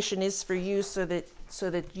expectation is for you so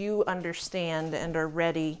that you understand and are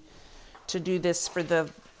ready to do this for the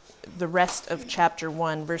rest of chapter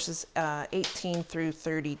 1, verses 18 through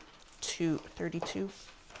 32.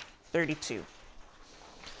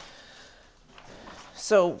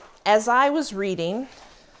 So as I was reading,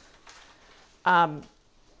 when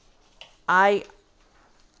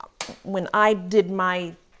I did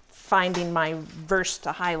my finding my verse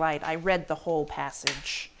to highlight, I read the whole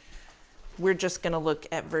passage. We're just going to look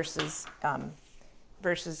at verses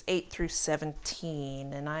 8 through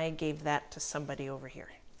 17, and I gave that to somebody over here,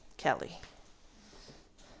 Kelly.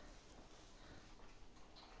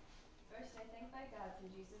 First, I thank my God through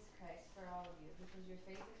Jesus Christ for all of you, because your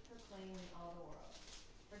faith is proclaimed in all the world.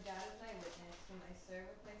 For God is my witness, whom I serve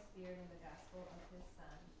with my spirit in the gospel of his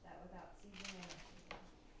Son, that without ceasing I mention him,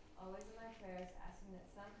 always in my prayers asking that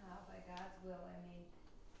somehow, by God's will, I may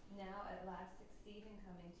now at last succeed in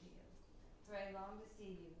coming to you. For I long to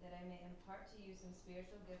see you, that I may impart to you some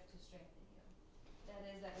spiritual gift to strengthen you. That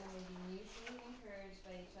is, that we may be mutually encouraged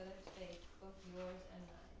by each other's faith, both yours and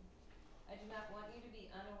mine. I do not want you to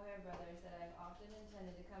be unaware, brothers, that I have often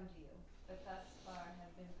intended to come to you, but thus far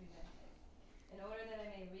have been prevented, in order that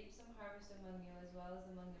I may reap some harvest among you as well as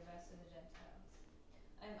among the rest of the Gentiles.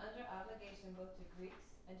 I am under obligation both to Greeks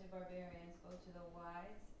and to barbarians, both to the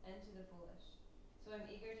wise and to the foolish. So I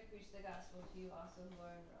am eager to preach the gospel to you also who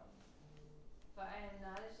are in Rome. For I am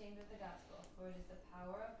not ashamed of the gospel, for it is the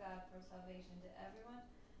power of God for salvation to everyone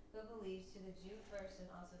who believes, to the Jew first and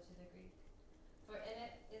also to the Greek. For in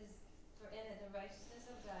it the righteousness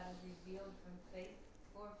of God is revealed from faith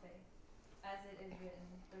for faith, as it is written,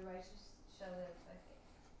 the righteous shall live by faith.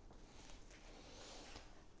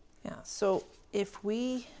 Yeah, so if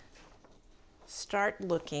we start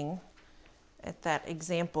looking at that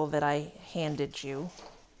example that I handed you,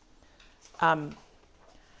 now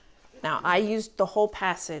I used the whole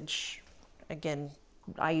passage. Again,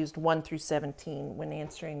 I used 1 through 17 when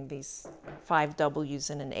answering these 5 W's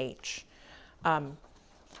and an H. And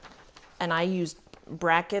I used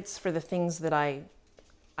brackets for the things that I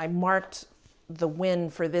marked the win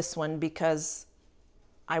for this one because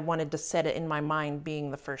I wanted to set it in my mind being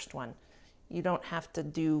the first one. You don't have to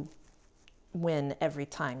do win every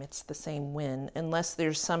time. It's the same win unless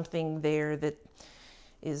there's something there that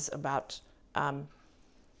is about,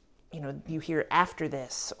 you hear after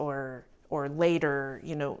this or later,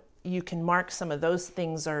 you can mark some of those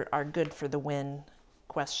things are good for the win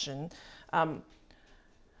question. But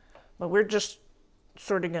we're just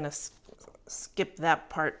sort of going to skip that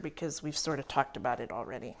part because we've sort of talked about it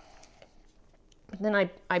already. Then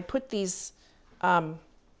I put these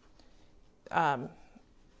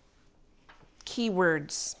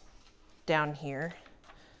keywords down here.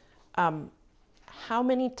 How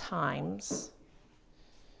many times,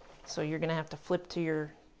 so you're going to have to flip to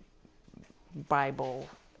your Bible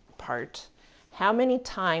part. How many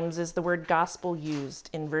times is the word gospel used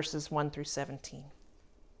in verses 1 through 17?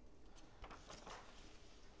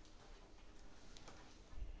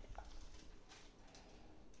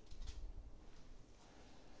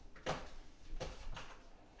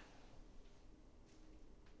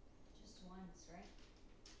 Just once, right?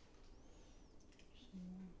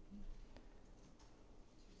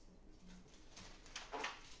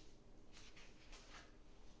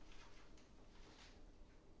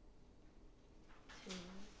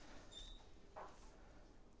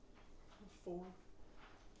 Four.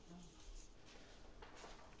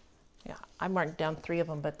 Yeah, I marked down 3 of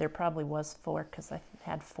them, but there probably was 4 because I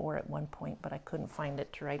had 4 at one point, but I couldn't find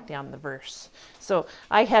it to write down the verse. So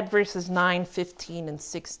I had verses 9, 15, and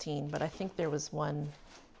 16, but I think there was one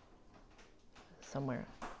somewhere.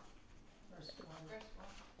 Verse 1.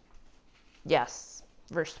 Yes,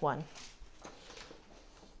 verse 1.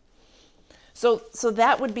 So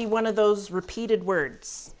that would be one of those repeated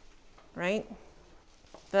words, right?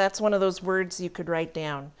 That's one of those words you could write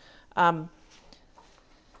down.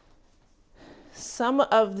 Some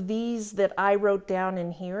of these that I wrote down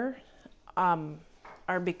in here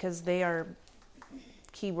are because they are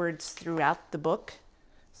keywords throughout the book.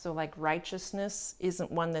 So like righteousness isn't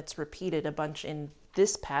one that's repeated a bunch in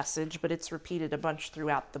this passage, but it's repeated a bunch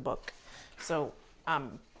throughout the book. So,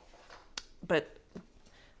 but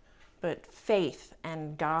faith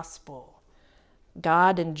and gospel,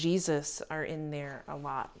 God and Jesus are in there a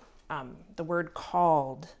lot. The word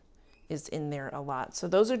called is in there a lot. So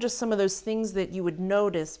those are just some of those things that you would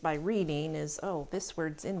notice by reading is, oh, this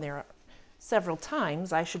word's in there several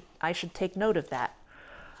times. I should take note of that.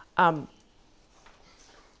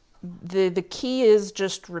 The key is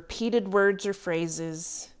just repeated words or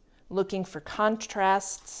phrases, looking for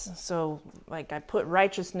contrasts. So like I put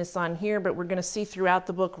righteousness on here, but we're going to see throughout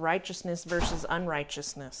the book righteousness versus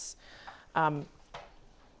unrighteousness.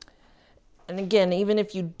 And again, even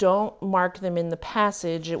if you don't mark them in the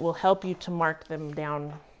passage, it will help you to mark them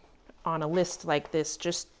down on a list like this,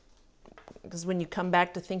 just because when you come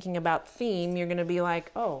back to thinking about theme, you're going to be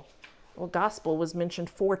like, oh, well, gospel was mentioned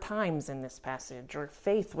 4 times in this passage, or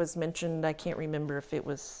faith was mentioned, I can't remember if it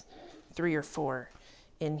was 3 or 4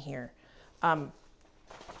 in here. On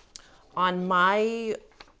my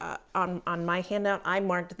handout, I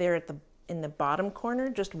marked there in the bottom corner,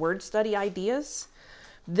 just word study ideas.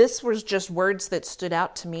 This was just words that stood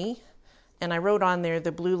out to me, and I wrote on there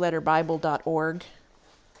the blueletterbible.org.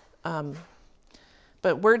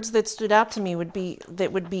 But words that stood out to me would be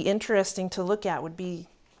interesting to look at would be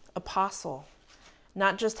apostle,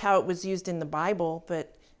 not just how it was used in the Bible,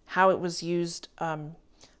 but how it was used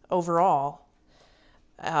overall.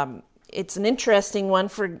 It's an interesting one.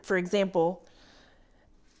 For example,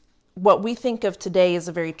 what we think of today is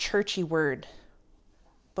a very churchy word,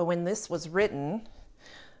 but when this was written,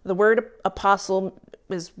 the word apostle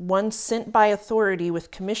is one sent by authority with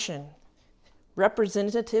commission.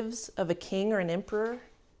 Representatives of a king or an emperor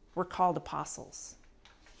were called apostles.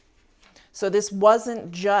 So this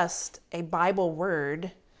wasn't just a Bible word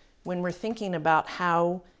when we're thinking about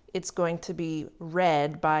how it's going to be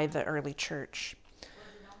read by the early church. Was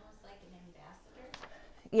it almost like an ambassador?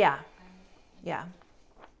 Yeah, yeah.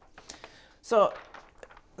 So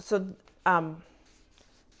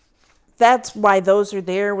that's why those are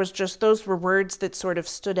there, was just those were words that sort of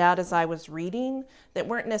stood out as I was reading that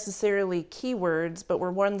weren't necessarily keywords, but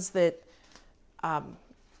were ones that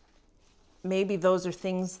maybe those are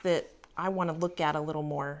things that I want to look at a little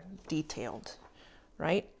more detailed,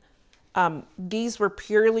 right? These were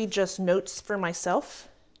purely just notes for myself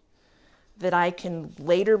that I can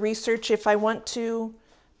later research if I want to,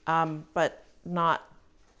 but not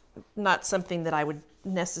something that I would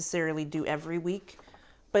necessarily do every week.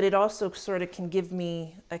 But it also sort of can give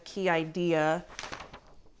me a key idea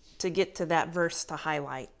to get to that verse to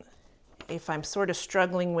highlight. If I'm sort of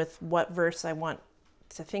struggling with what verse I want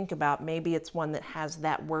to think about, maybe it's one that has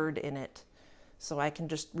that word in it. So I can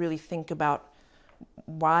just really think about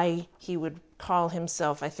why he would call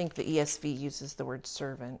himself, I think the ESV uses the word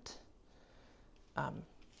servant.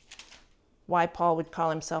 Why Paul would call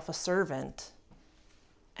himself a servant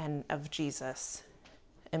and of Jesus.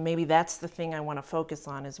 And maybe that's the thing I want to focus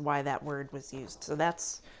on, is why that word was used. So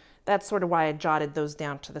that's sort of why I jotted those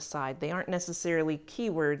down to the side. They aren't necessarily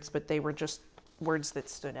keywords, but they were just words that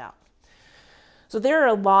stood out. So there are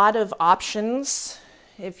a lot of options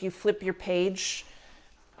if you flip your page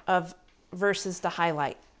of verses to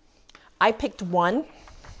highlight. I picked one.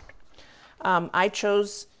 I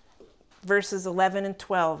chose verses 11 and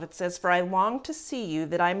 12. It says, "For I long to see you,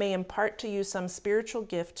 that I may impart to you some spiritual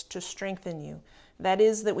gift to strengthen you. That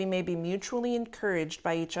is, that we may be mutually encouraged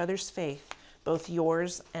by each other's faith, both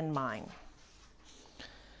yours and mine."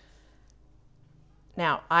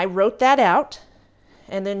 Now, I wrote that out,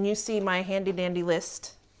 and then you see my handy-dandy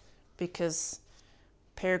list, because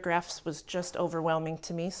paragraphs was just overwhelming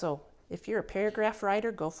to me. So if you're a paragraph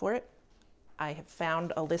writer, go for it. I have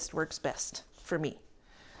found a list works best for me.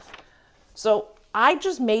 So I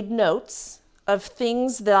just made notes of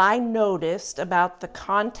things that I noticed about the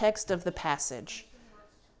context of the passage.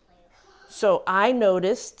 So I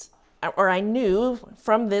noticed, or I knew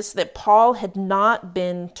from this, that Paul had not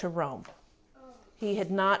been to Rome. He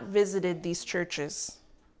had not visited these churches.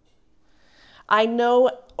 I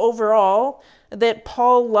know overall that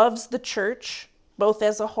Paul loves the church, both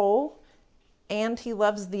as a whole, and he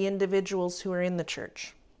loves the individuals who are in the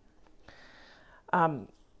church.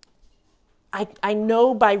 I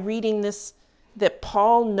know by reading this that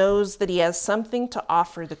Paul knows that he has something to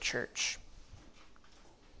offer the church.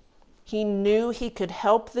 He knew he could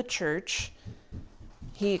help the church.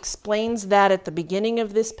 He explains that at the beginning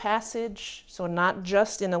of this passage, so not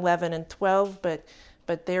just in 11 and 12, but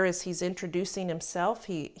there as he's introducing himself,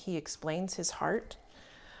 he explains his heart.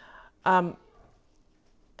 And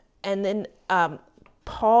then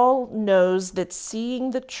Paul knows that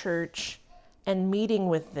seeing the church and meeting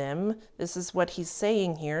with them, this is what he's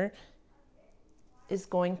saying here, is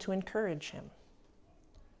going to encourage him.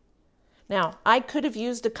 Now, I could have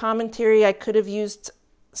used a commentary, I could have used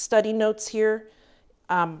study notes here,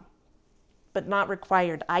 but not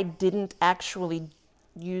required. I didn't actually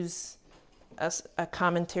use a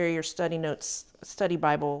commentary or study notes, study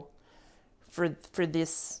Bible for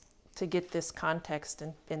this, to get this context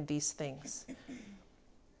and these things.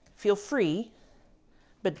 Feel free,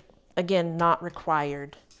 but again, not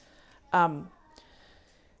required.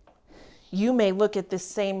 You may look at this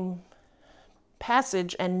same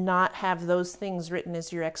passage and not have those things written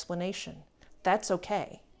as your explanation. That's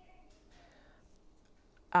okay.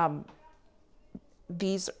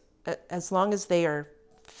 These, as long as they are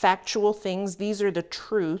factual things, these are the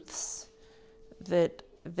truths that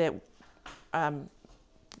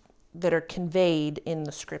are conveyed in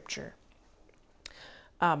the scripture.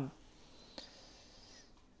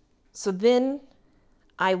 So then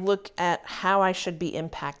I look at how I should be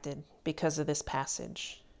impacted because of this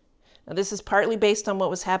passage. Now, this is partly based on what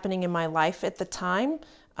was happening in my life at the time.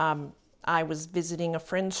 I was visiting a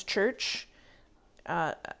friend's church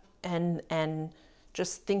and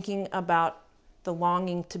just thinking about the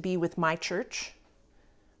longing to be with my church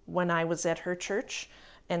when I was at her church.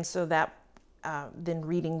 And so that then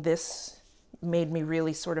reading this made me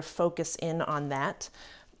really sort of focus in on that.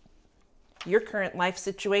 Your current life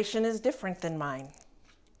situation is different than mine.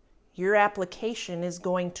 Your application is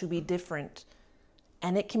going to be different.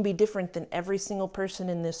 And it can be different than every single person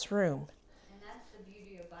in this room. And that's the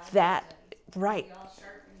beauty of Bible That, study. right. We all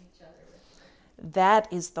sharpen each other with it.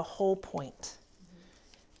 That is the whole point.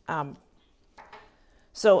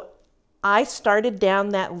 So I started down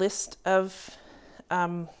that list of,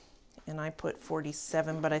 and I put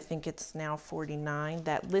 47, but I think it's now 49,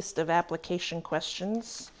 that list of application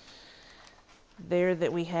questions there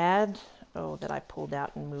that we had, that I pulled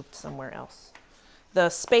out and moved somewhere else. The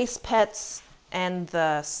space pets and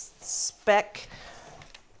the spec.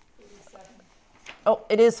 47. Oh,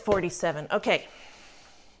 it is 47. Okay.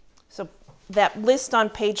 So that list on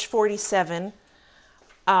page 47,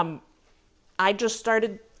 I just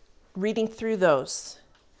started reading through those.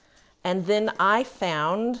 And then I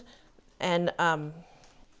found, and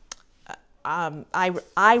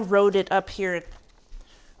I wrote it up here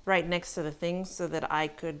right next to the things so that I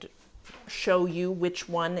could show you which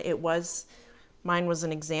one it was. Mine was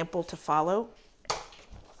an example to follow.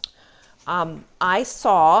 I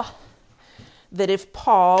saw that if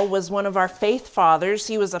Paul was one of our faith fathers,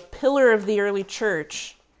 he was a pillar of the early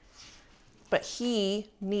church, but he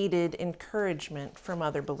needed encouragement from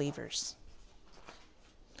other believers.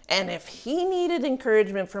 And if he needed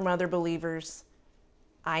encouragement from other believers,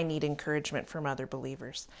 I need encouragement from other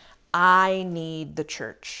believers. I need the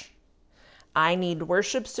church. I need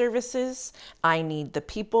worship services. I need the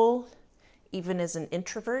people. Even as an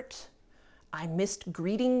introvert, I missed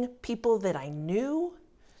greeting people that I knew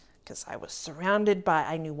because I was surrounded by,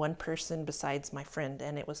 I knew one person besides my friend,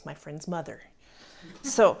 and it was my friend's mother.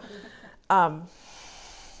 So,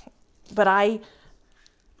 but I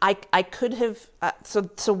could have,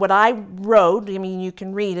 so what I wrote, I mean, you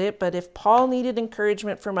can read it, but if Paul needed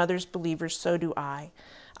encouragement from others believers, so do I.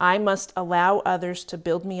 I must allow others to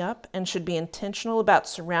build me up and should be intentional about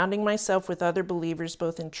surrounding myself with other believers,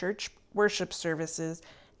 both in church worship services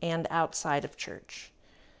and outside of church.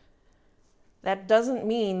 That doesn't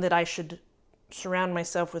mean that I should surround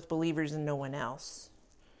myself with believers and no one else.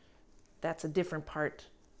 That's a different part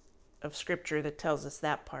of Scripture that tells us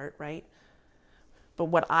that part, right? But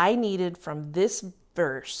what I needed from this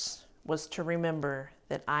verse was to remember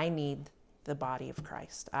that I need the body of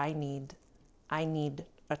Christ. I need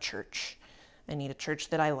a church. I need a church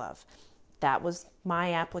that I love. That was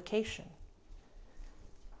my application.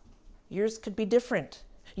 Yours could be different.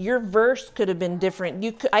 Your verse could have been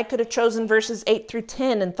different. I could have chosen verses 8 through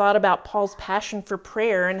 10 and thought about Paul's passion for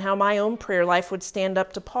prayer and how my own prayer life would stand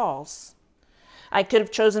up to Paul's. I could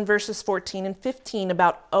have chosen verses 14 and 15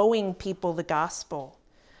 about owing people the gospel,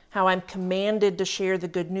 how I'm commanded to share the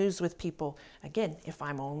good news with people. Again, if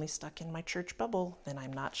I'm only stuck in my church bubble, then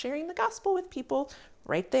I'm not sharing the gospel with people.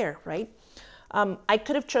 Right there, right? I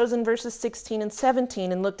could have chosen verses 16 and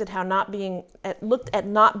 17 and looked at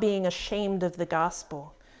not being ashamed of the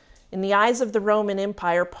gospel. In the eyes of the Roman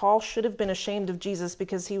Empire, Paul should have been ashamed of Jesus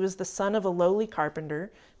because he was the son of a lowly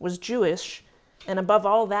carpenter, was Jewish, and above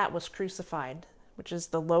all that was crucified, which is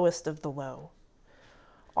the lowest of the low.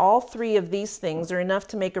 All three of these things are enough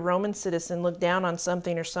to make a Roman citizen look down on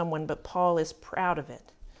something or someone, but Paul is proud of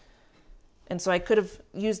it. And so I could have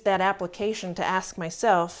used that application to ask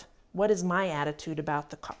myself, what is my attitude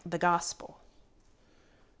about the gospel?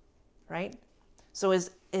 Right? So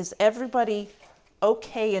is everybody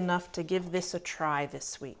okay enough to give this a try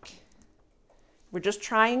this week? We're just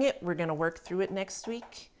trying it. We're going to work through it next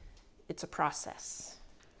week. It's a process.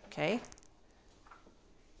 Okay?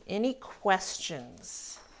 Any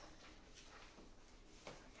questions?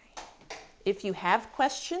 If you have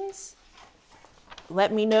questions,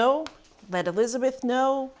 let me know. Let Elizabeth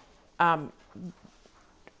know.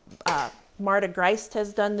 Marta Greist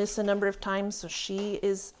has done this a number of times, so she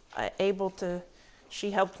is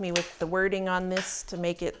she helped me with the wording on this to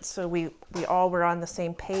make it so we all were on the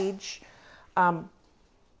same page.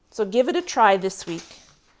 So give it a try this week.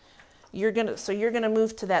 You're gonna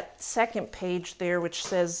move to that second page there, which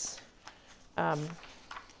says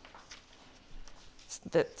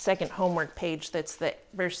the second homework page. That's the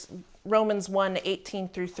verse Romans 1:18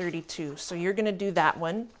 through 32. So you're gonna do that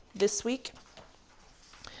one this week.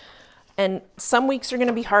 And some weeks are going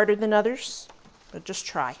to be harder than others, but just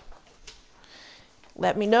try.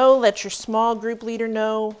 Let me know. Let your small group leader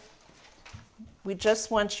know. We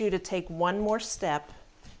just want you to take one more step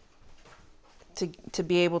to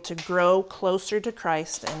be able to grow closer to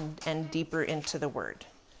Christ and deeper into the Word.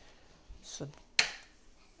 So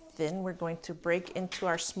then we're going to break into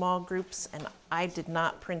our small groups, and I did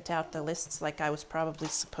not print out the lists like I was probably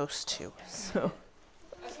supposed to. So.